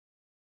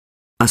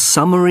A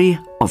Summary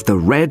of the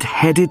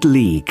Red-Headed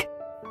League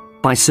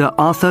by Sir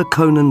Arthur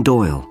Conan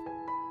Doyle.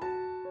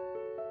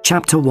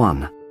 Chapter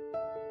 1.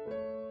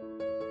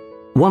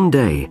 One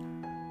day,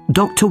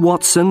 Dr.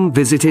 Watson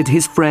visited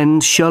his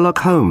friend Sherlock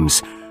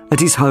Holmes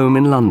at his home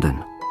in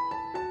London.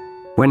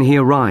 When he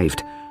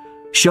arrived,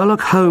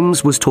 Sherlock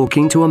Holmes was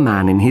talking to a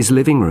man in his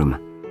living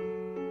room.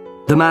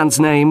 The man's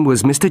name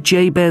was Mr.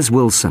 Jabez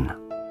Wilson.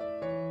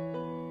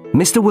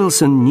 Mr.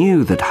 Wilson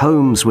knew that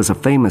Holmes was a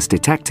famous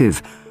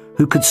detective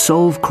who could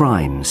solve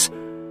crimes,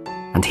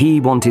 and he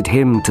wanted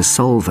him to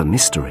solve a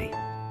mystery.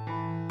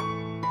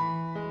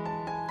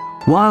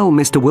 While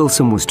Mr.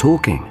 Wilson was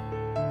talking,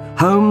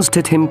 Holmes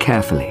did him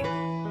carefully.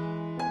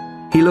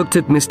 He looked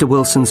at Mr.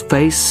 Wilson's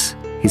face,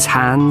 his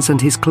hands, and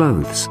his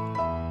clothes.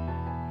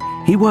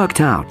 He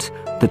worked out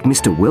that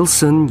Mr.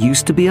 Wilson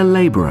used to be a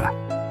labourer,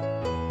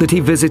 that he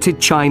visited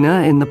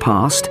China in the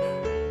past,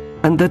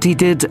 and that he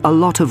did a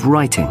lot of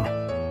writing.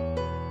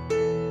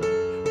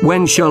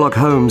 When Sherlock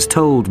Holmes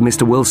told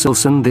Mr.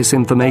 Wilson this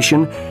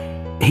information,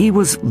 he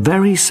was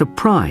very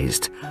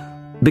surprised,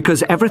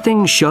 because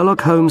everything Sherlock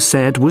Holmes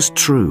said was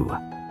true.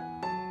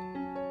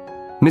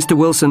 Mr.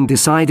 Wilson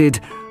decided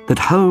that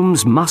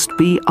Holmes must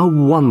be a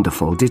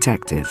wonderful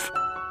detective.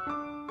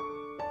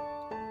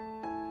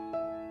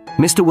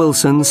 Mr.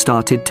 Wilson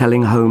started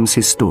telling Holmes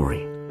his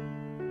story.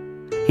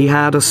 He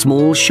had a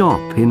small shop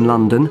in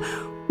London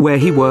where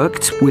he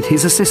worked with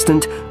his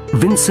assistant,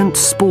 Vincent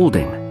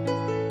Spaulding.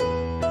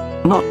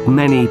 Not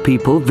many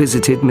people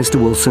visited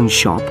Mr. Wilson's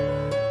shop,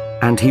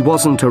 and he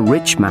wasn't a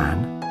rich man.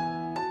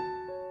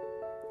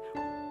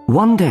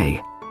 One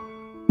day,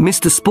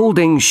 Mr.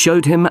 Spaulding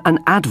showed him an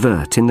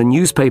advert in the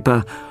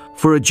newspaper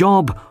for a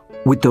job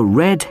with the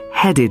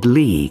Red-Headed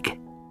League.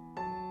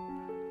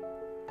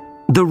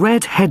 The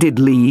Red-Headed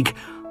League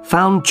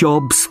found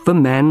jobs for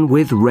men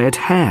with red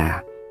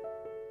hair.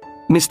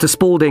 Mr.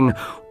 Spaulding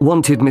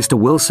wanted Mr.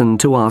 Wilson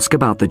to ask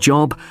about the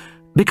job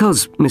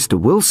because Mr.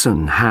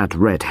 Wilson had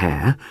red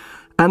hair,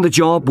 and the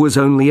job was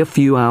only a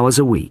few hours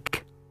a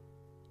week.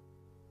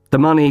 The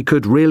money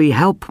could really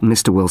help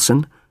Mr.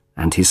 Wilson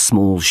and his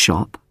small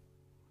shop.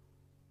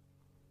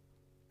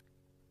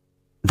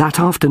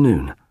 That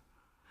afternoon,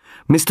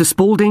 Mr.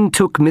 Spaulding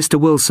took Mr.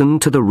 Wilson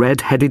to the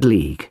Red-Headed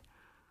League.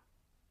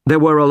 There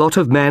were a lot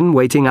of men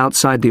waiting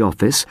outside the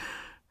office,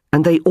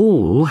 and they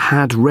all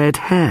had red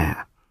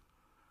hair.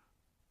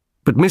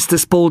 But Mr.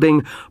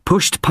 Spaulding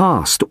pushed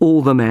past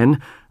all the men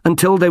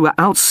until they were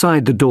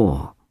outside the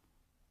door.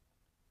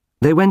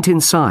 They went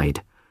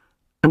inside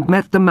and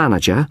met the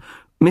manager,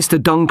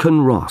 Mr.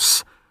 Duncan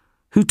Ross,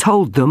 who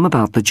told them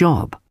about the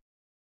job.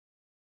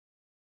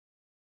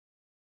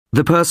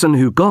 The person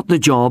who got the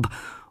job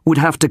would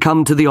have to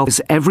come to the office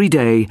every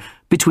day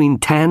between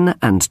 10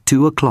 and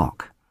 2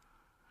 o'clock.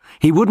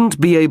 He wouldn't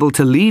be able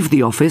to leave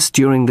the office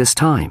during this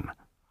time.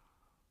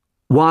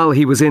 While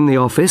he was in the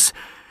office,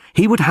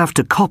 he would have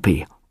to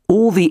copy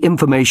all the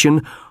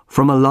information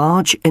from a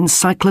large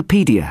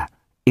encyclopedia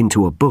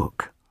into a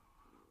book.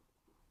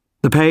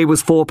 The pay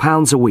was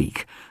 £4 a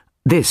week.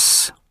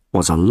 This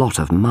was a lot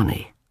of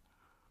money.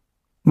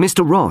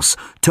 Mr. Ross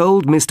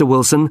told Mr.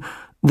 Wilson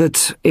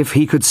that if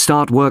he could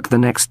start work the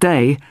next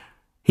day,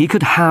 he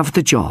could have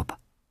the job.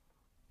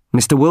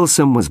 Mr.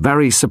 Wilson was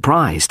very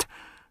surprised,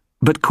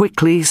 but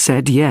quickly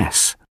said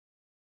yes.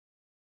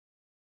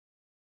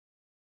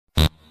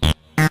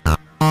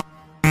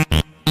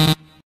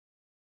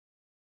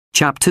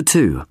 Chapter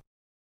 2.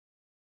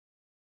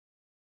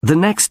 The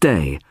next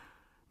day,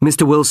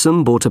 Mr.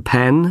 Wilson bought a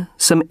pen,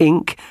 some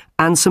ink,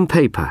 and some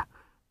paper,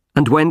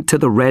 and went to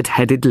the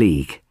Red-Headed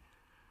League.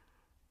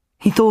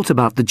 He thought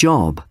about the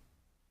job.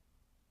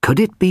 Could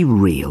it be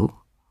real?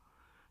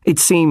 It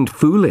seemed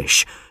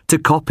foolish to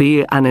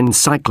copy an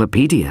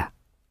encyclopedia.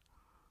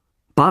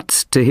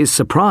 But, to his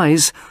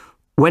surprise,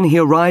 when he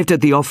arrived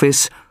at the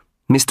office,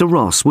 Mr.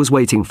 Ross was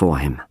waiting for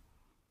him.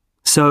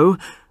 So,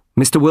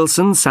 Mr.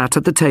 Wilson sat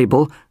at the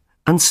table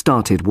and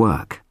started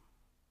work.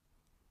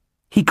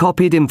 He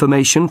copied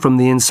information from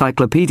the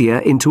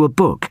encyclopedia into a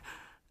book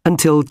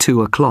until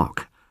 2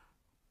 o'clock.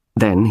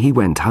 Then he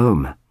went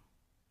home.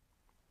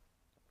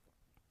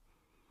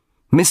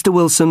 Mr.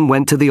 Wilson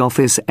went to the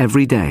office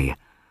every day,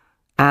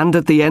 and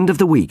at the end of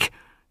the week,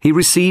 he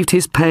received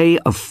his pay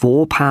of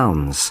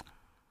 £4.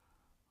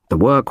 The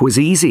work was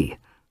easy,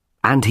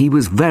 and he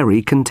was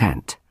very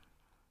content.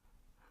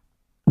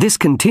 This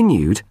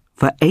continued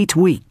for 8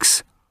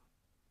 weeks.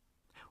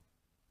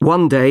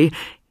 One day,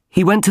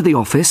 he went to the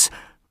office,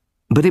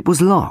 but it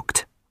was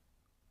locked.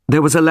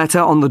 There was a letter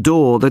on the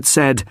door that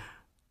said,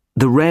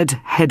 "The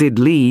Red-Headed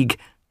League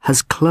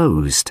has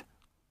closed."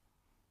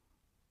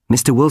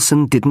 Mr.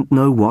 Wilson didn't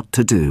know what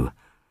to do.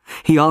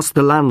 He asked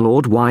the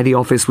landlord why the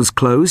office was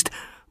closed,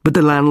 but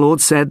the landlord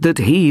said that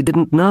he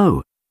didn't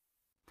know.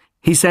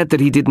 He said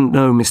that he didn't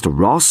know Mr.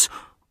 Ross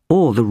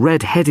or the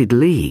Red-Headed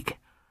League.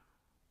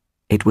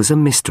 It was a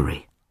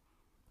mystery,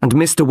 and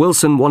Mr.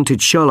 Wilson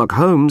wanted Sherlock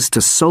Holmes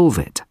to solve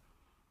it.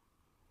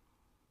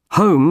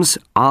 Holmes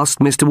asked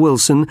Mr.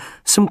 Wilson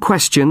some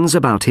questions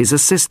about his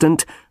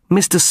assistant,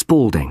 Mr.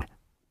 Spaulding.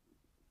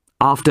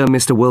 After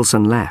Mr.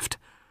 Wilson left,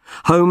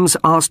 Holmes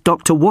asked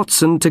Dr.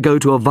 Watson to go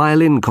to a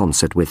violin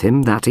concert with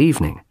him that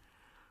evening.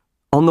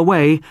 On the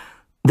way,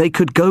 they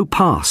could go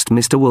past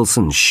Mr.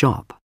 Wilson's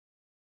shop.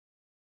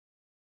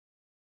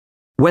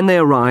 When they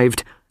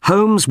arrived,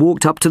 Holmes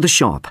walked up to the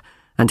shop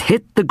and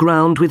hit the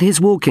ground with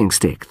his walking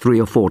stick 3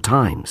 or 4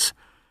 times.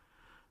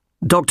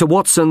 Dr.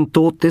 Watson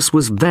thought this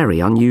was very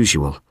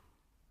unusual.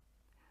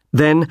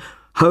 Then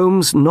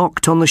Holmes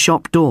knocked on the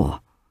shop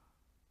door.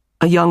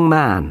 A young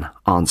man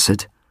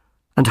answered,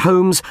 and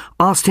Holmes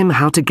asked him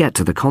how to get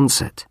to the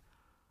concert.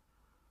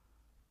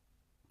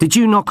 "Did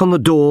you knock on the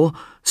door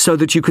so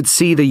that you could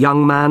see the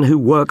young man who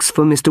works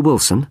for Mr.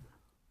 Wilson?"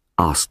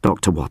 asked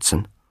Dr.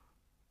 Watson.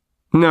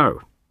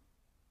 "No.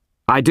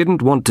 I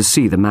didn't want to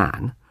see the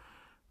man.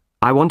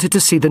 I wanted to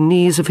see the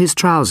knees of his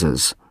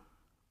trousers,"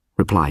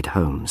 replied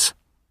Holmes.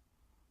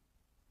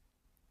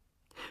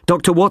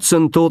 Dr.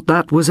 Watson thought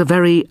that was a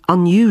very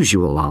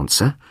unusual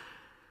answer.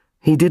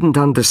 He didn't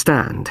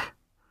understand.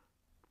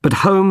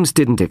 But Holmes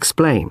didn't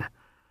explain.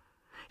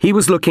 He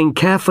was looking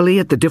carefully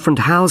at the different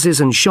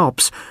houses and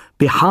shops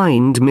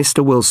behind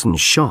Mr.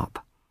 Wilson's shop.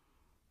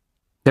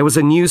 There was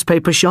a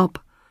newspaper shop,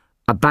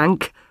 a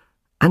bank,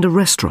 and a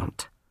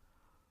restaurant.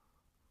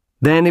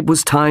 Then it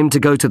was time to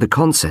go to the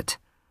concert,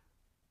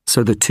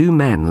 so the 2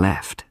 men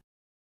left.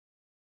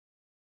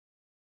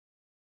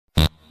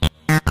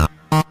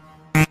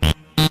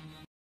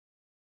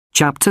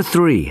 Chapter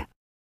 3.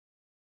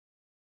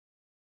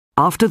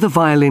 After the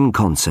violin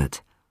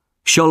concert,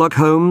 Sherlock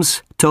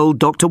Holmes told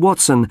Dr.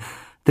 Watson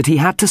that he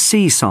had to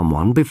see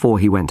someone before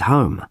he went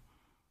home.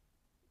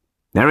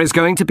 "There is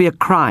going to be a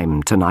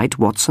crime tonight,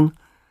 Watson,"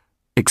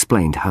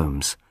 explained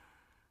Holmes,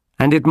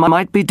 "and it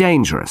might be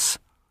dangerous.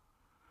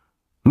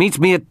 Meet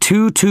me at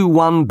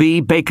 221B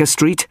Baker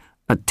Street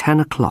at 10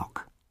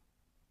 o'clock.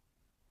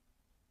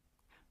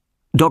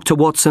 Dr.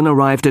 Watson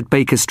arrived at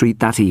Baker Street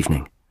that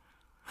evening.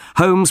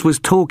 Holmes was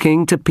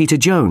talking to Peter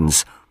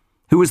Jones,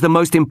 who was the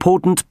most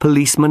important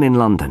policeman in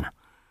London,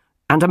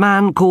 and a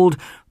man called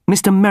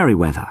Mr.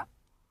 Merriweather.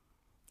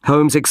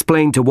 Holmes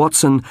explained to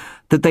Watson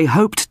that they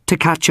hoped to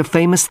catch a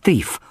famous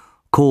thief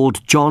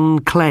called John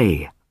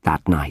Clay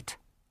that night.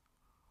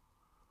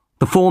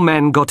 The 4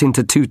 men got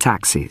into 2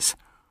 taxis.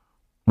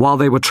 While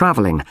they were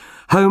travelling,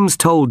 Holmes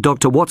told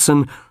Dr.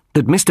 Watson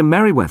that Mr.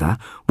 Merriweather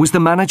was the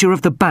manager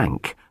of the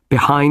bank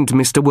behind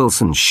Mr.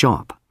 Wilson's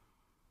shop.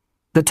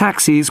 The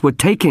taxis were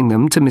taking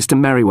them to Mr.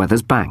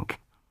 Merriweather's bank.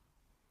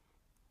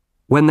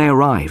 When they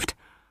arrived,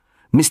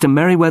 Mr.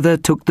 Merriweather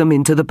took them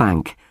into the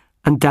bank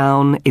and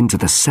down into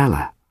the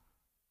cellar.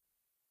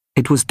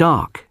 It was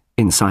dark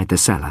inside the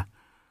cellar,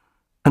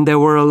 and there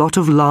were a lot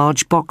of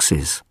large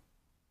boxes.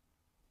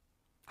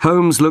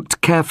 Holmes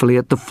looked carefully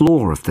at the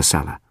floor of the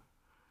cellar.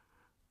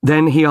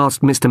 Then he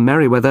asked Mr.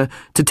 Merriweather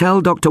to tell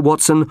Dr.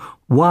 Watson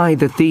why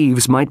the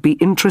thieves might be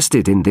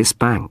interested in this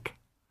bank.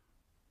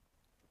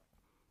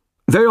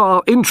 "They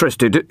are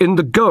interested in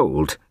the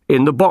gold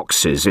in the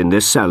boxes in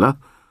this cellar,"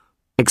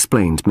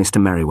 explained Mr.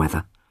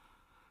 Merriweather.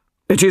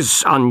 "It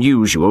is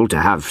unusual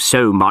to have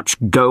so much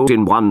gold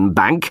in one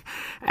bank,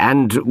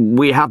 and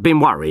we have been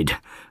worried.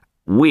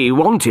 We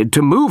wanted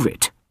to move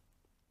it."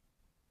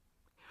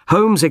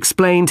 Holmes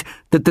explained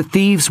that the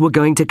thieves were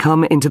going to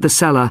come into the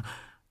cellar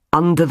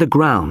under the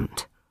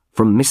ground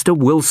from Mr.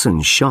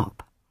 Wilson's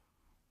shop.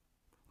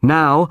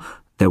 Now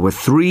there were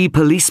 3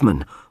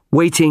 policemen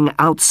waiting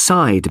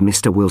outside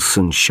Mr.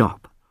 Wilson's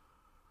shop.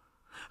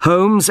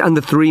 Holmes and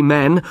the 3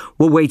 men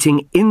were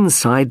waiting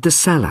inside the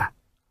cellar.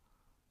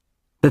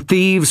 The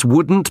thieves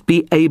wouldn't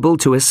be able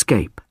to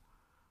escape.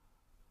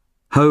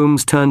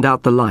 Holmes turned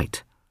out the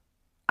light,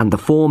 and the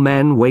 4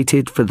 men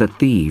waited for the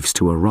thieves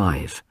to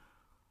arrive.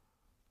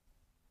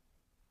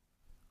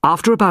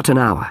 After about an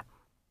hour,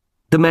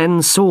 the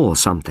men saw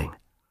something.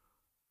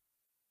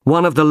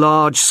 One of the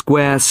large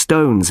square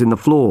stones in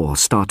the floor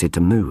started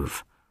to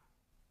move.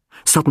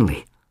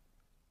 Suddenly,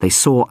 they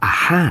saw a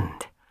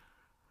hand.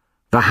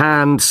 The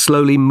hand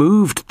slowly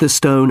moved the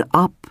stone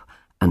up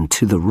and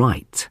to the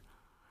right.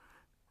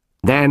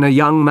 Then a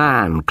young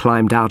man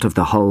climbed out of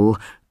the hole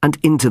and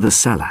into the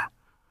cellar.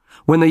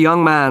 When the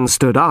young man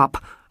stood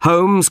up,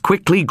 Holmes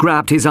quickly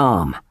grabbed his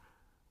arm.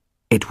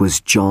 It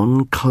was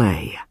John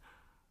Clay.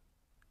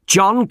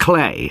 "John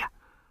Clay,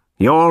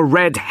 your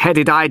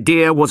red-headed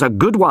idea was a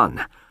good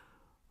one,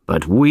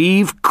 but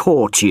we've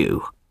caught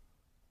you,"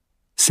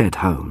 said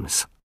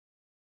Holmes.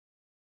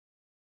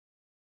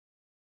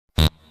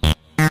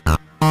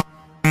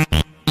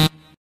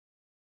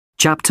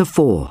 Chapter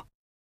 4.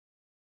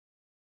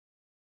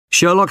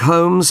 Sherlock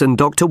Holmes and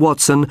Dr.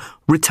 Watson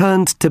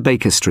returned to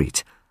Baker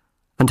Street,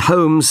 and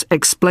Holmes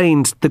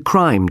explained the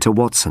crime to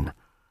Watson.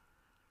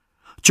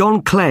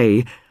 John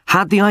Clay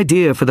had the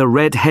idea for the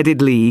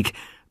Red-Headed League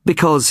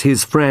because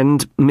his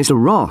friend Mr.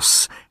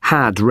 Ross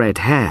had red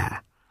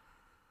hair.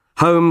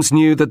 Holmes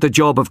knew that the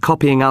job of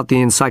copying out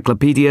the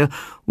encyclopedia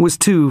was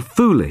too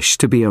foolish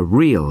to be a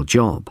real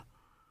job.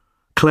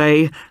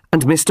 Clay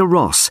and Mr.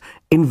 Ross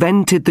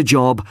invented the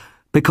job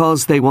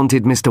because they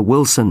wanted Mr.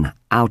 Wilson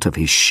out of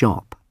his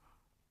shop.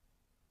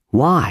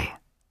 Why?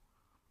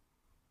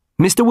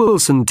 Mr.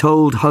 Wilson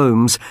told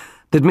Holmes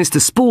that Mr.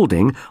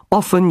 Spaulding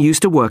often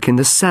used to work in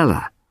the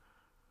cellar.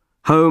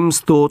 Holmes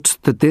thought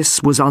that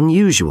this was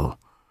unusual.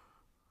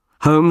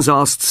 Holmes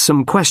asked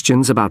some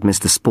questions about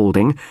Mr.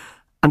 Spaulding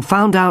and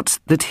found out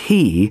that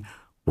he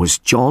was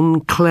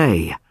John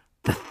Clay,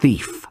 the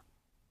thief.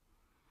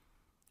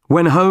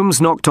 When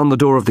Holmes knocked on the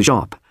door of the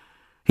shop,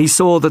 he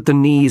saw that the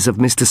knees of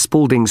Mr.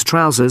 Spaulding's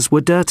trousers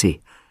were dirty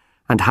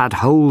and had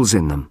holes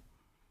in them.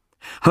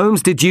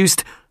 Holmes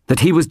deduced that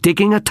he was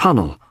digging a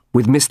tunnel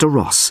with Mr.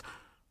 Ross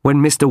when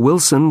Mr.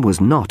 Wilson was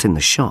not in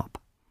the shop.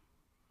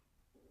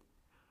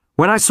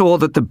 When I saw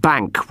that the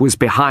bank was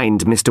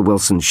behind Mr.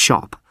 Wilson's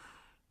shop,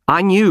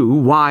 I knew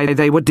why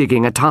they were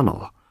digging a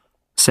tunnel,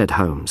 said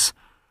Holmes.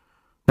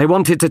 They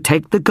wanted to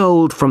take the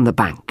gold from the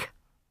bank.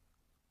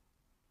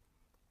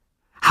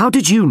 How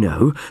did you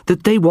know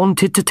that they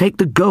wanted to take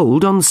the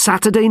gold on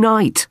Saturday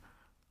night?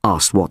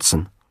 Asked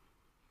Watson.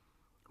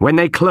 When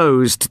they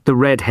closed the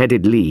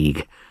Red-Headed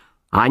League,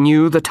 I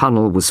knew the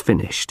tunnel was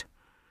finished.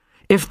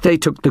 If they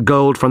took the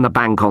gold from the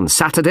bank on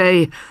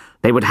Saturday,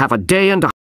 they would have a day and a